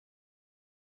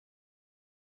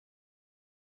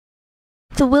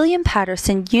The William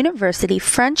Paterson University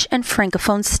French and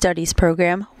Francophone Studies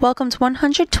program welcomed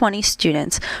 120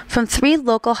 students from 3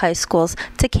 local high schools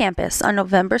to campus on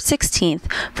November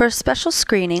 16th for a special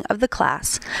screening of the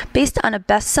class based on a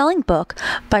best-selling book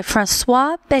by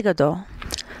François Bégodeau.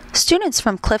 Students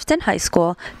from Clifton High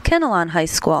School, Kinnelon High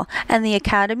School, and the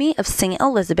Academy of St.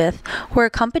 Elizabeth were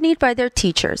accompanied by their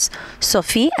teachers,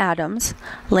 Sophie Adams,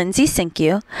 Lindsay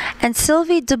Sinkyu, and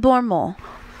Sylvie de Bourmont,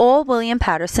 all William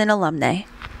Paterson alumni.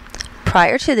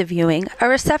 Prior to the viewing, a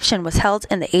reception was held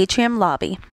in the atrium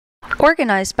lobby.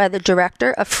 Organized by the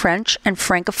Director of French and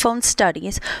Francophone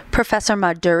Studies, Professor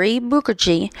Madhuri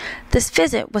Mukherjee, this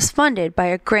visit was funded by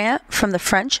a grant from the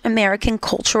French-American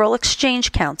Cultural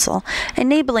Exchange Council,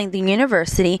 enabling the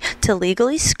university to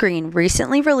legally screen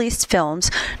recently released films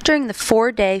during the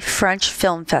 4-day French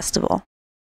Film Festival.